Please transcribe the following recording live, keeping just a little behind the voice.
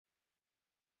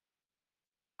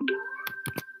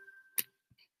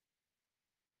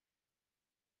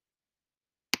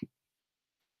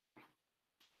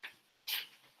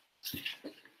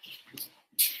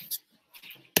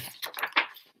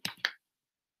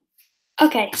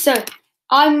Okay, so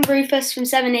I'm Rufus from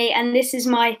 7E, and this is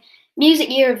my music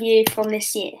year review from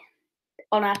this year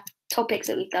on our topics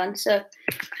that we've done. So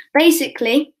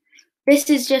basically, this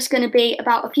is just going to be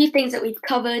about a few things that we've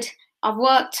covered. I've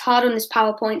worked hard on this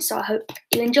PowerPoint, so I hope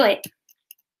you enjoy it.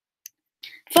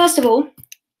 First of all,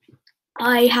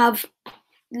 I have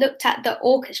looked at the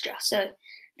orchestra. So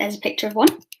there's a picture of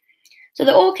one. So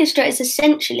the orchestra is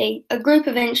essentially a group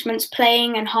of instruments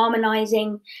playing and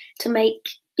harmonizing to make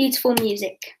beautiful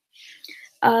music.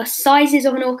 Sizes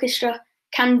of an orchestra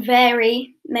can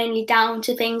vary, mainly down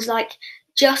to things like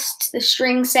just the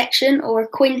string section or a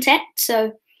quintet,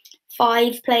 so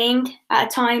 5 playing at a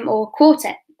time, or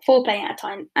quartet, 4 playing at a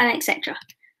time, and etc.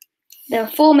 There are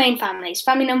 4 main families.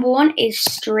 Family number 1 is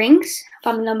strings,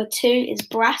 family number 2 is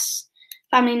brass,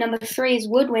 family number 3 is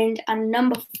woodwind, and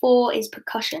number 4 is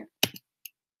percussion.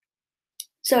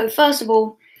 So first of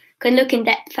all, we can look in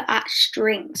depth at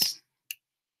strings.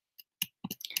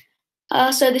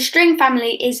 So the string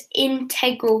family is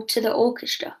integral to the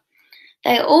orchestra.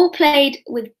 They are all played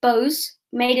with bows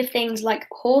made of things like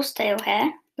horsetail hair,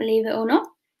 believe it or not.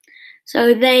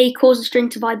 So they cause the string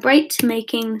to vibrate,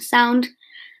 making sound.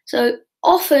 So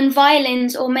often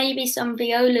violins or maybe some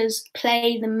violas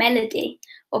play the melody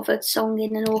of a song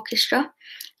in an orchestra,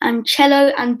 and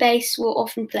cello and bass will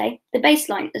often play the bass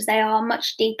line, as they are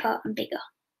much deeper and bigger.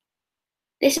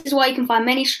 This is why you can find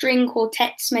many string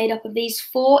quartets made up of these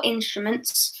 4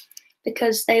 instruments,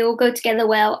 because they all go together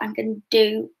well and can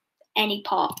do any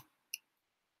part.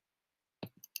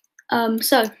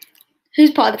 So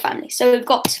who's part of the family? So we've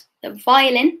got the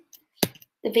violin,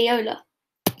 the viola,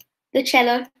 the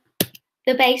cello,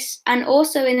 the bass, and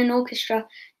also in an orchestra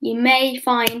you may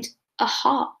find a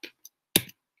harp.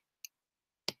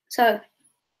 So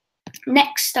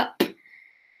next up, we've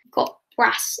got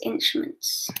brass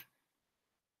instruments.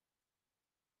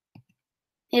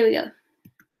 Here we go.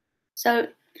 So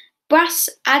brass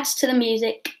adds to the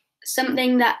music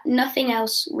something that nothing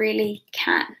else really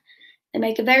can. They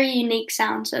make a very unique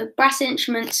sound. So brass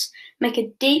instruments make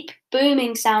a deep,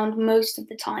 booming sound most of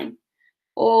the time,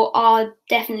 or are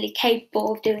definitely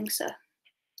capable of doing so.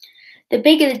 The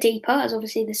bigger the deeper, as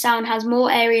obviously the sound has more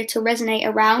area to resonate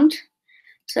around.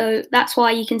 So that's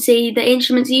why you can see the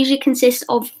instruments usually consist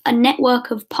of a network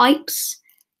of pipes.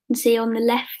 You can see on the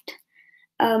left.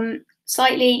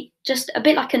 Slightly, just a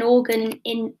bit like an organ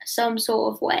in some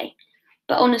sort of way,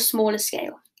 but on a smaller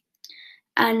scale.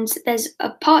 And there's a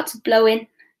part to blow in,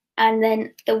 and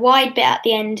then the wide bit at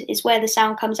the end is where the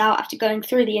sound comes out after going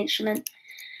through the instrument.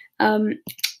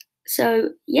 So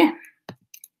yeah.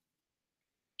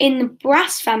 In the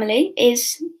brass family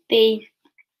is the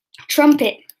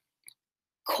trumpet,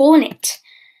 cornet,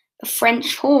 a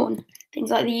French horn, things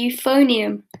like the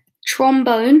euphonium,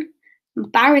 trombone,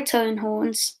 baritone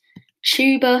horns,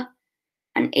 tuba,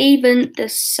 and even the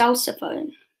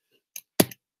saxophone.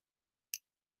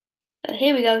 So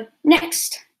here we go.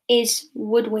 Next is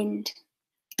woodwind.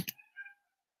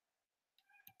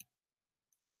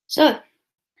 So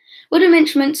woodwind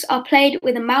instruments are played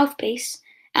with a mouthpiece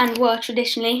and were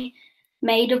traditionally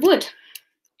made of wood.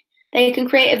 They can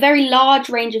create a very large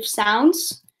range of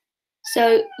sounds.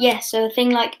 So so a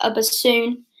thing like a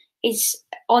bassoon is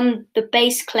on the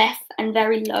bass clef and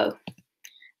very low.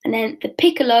 And then the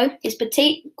piccolo is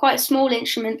petite, quite a small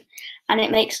instrument, and it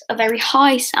makes a very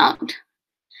high sound.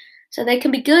 So they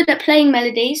can be good at playing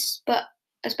melodies, but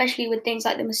especially with things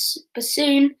like the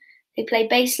bassoon, they play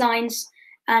bass lines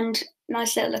and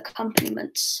nice little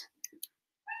accompaniments.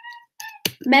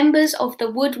 Members of the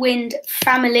woodwind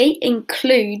family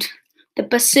include the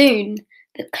bassoon,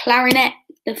 the clarinet,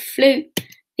 the flute,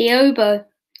 the oboe,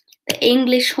 the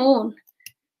English horn,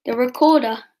 the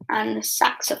recorder, and the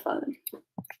saxophone.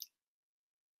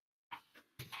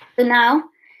 So now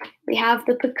we have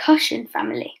the percussion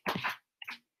family.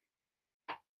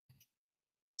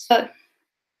 So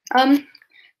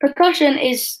percussion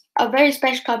is a very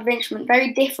special type of instrument,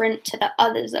 very different to the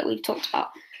others that we've talked about.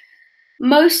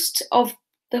 Most of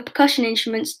the percussion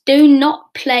instruments do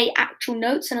not play actual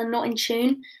notes and are not in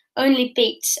tune, only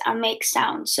beats and make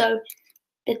sound. So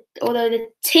although the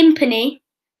timpani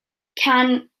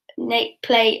can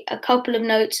play a couple of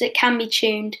notes, it can be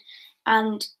tuned,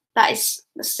 and that is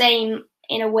the same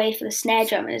in a way for the snare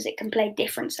drum, as it can play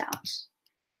different sounds.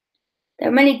 There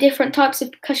are many different types of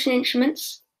percussion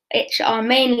instruments, which are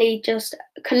mainly just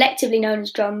collectively known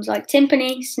as drums, like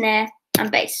timpani, snare, and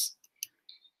bass.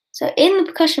 So in the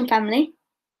percussion family,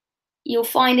 you'll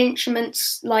find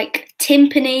instruments like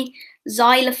timpani,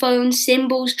 xylophone,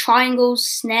 cymbals, triangles,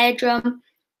 snare drum,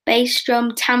 bass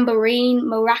drum, tambourine,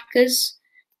 maracas,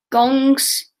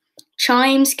 gongs,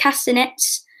 chimes,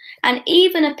 castanets, and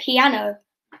even a piano,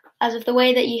 as of the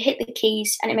way that you hit the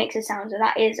keys and it makes a sound. So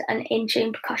that is an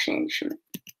in-tune percussion instrument.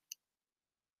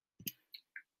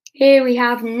 Here we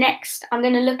have next, I'm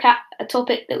going to look at a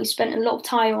topic that we spent a lot of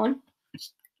time on,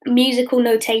 musical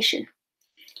notation.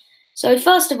 So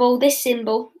first of all, this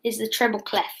symbol is the treble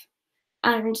clef,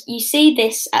 and you see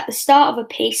this at the start of a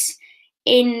piece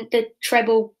in the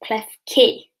treble clef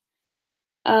key.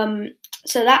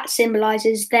 So that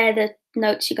symbolises they're the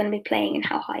notes you're going to be playing and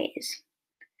how high it is.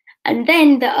 And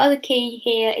then the other key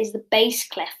here is the bass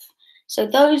clef. So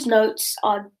those notes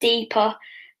are deeper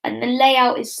and the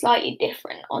layout is slightly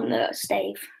different on the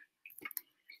stave.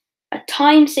 A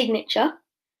time signature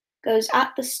goes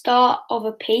at the start of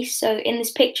a piece. So in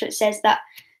this picture it says that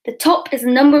the top is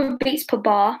the number of beats per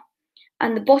bar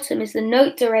and the bottom is the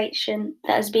note duration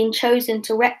that has been chosen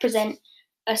to represent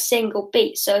a single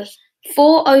beat. So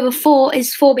 4/4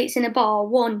 is 4 beats in a bar.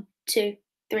 1, 2,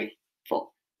 3, 4.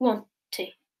 1, 2,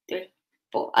 3,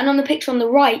 4. And on the picture on the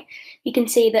right, you can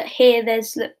see that here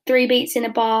there's 3 beats in a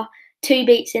bar, 2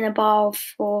 beats in a bar of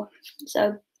 4.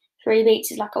 So 3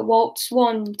 beats is like a waltz.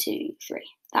 1, 2, 3.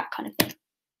 That kind of thing.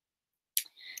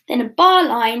 Then a bar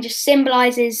line just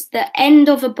symbolises the end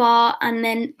of a bar and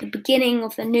then the beginning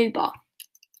of the new bar.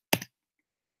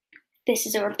 This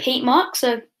is a repeat mark.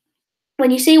 So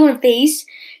when you see one of these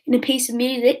in a piece of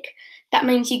music, that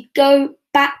means you go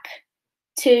back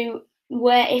to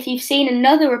where, if you've seen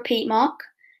another repeat mark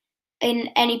in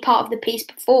any part of the piece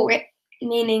before it,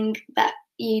 meaning that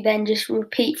you then just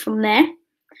repeat from there,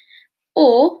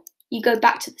 or you go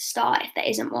back to the start if there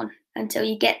isn't one until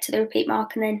you get to the repeat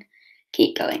mark and then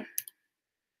keep going.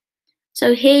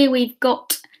 So here we've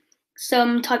got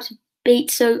some types of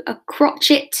beats. So a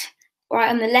crotchet right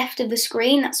on the left of the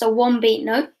screen, that's a 1 beat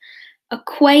note. A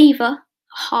quaver,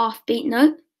 a half beat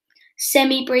note.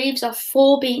 Semi-breves are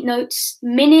 4 beat notes.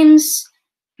 Minims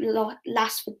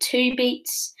last for 2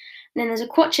 beats. And then there's a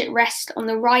crotchet rest on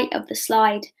the right of the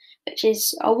slide, which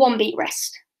is a 1 beat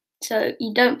rest. So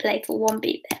you don't play for 1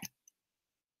 beat there.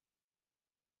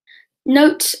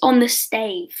 Notes on the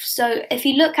stave. So if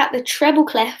you look at the treble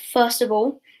clef, first of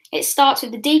all, it starts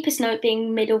with the deepest note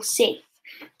being middle C.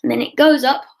 And then it goes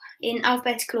up in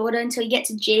alphabetical order until you get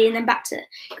to G, and then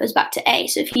goes back to A.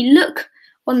 So if you look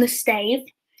on the stave,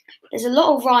 there's a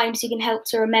lot of rhymes you can help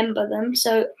to remember them.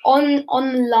 So on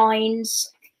the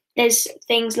lines, there's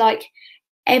things like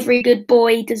every good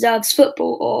boy deserves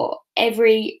football, or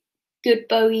every good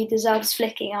boy deserves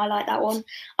flicking. I like that one.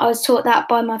 I was taught that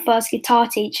by my first guitar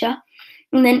teacher.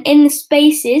 And then in the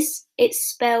spaces, it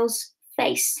spells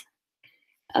face.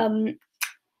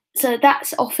 So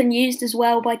that's often used as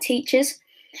well by teachers.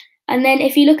 And then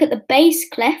if you look at the bass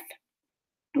clef,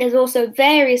 there's also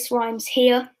various rhymes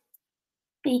here.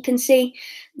 You can see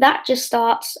that just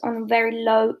starts on a very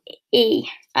low E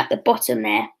at the bottom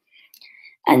there,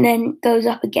 and then goes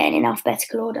up again in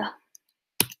alphabetical order.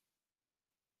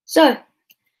 So,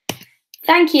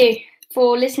 thank you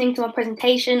for listening to my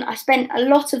presentation. I spent a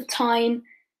lot of time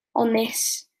on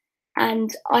this,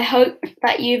 and I hope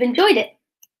that you've enjoyed it.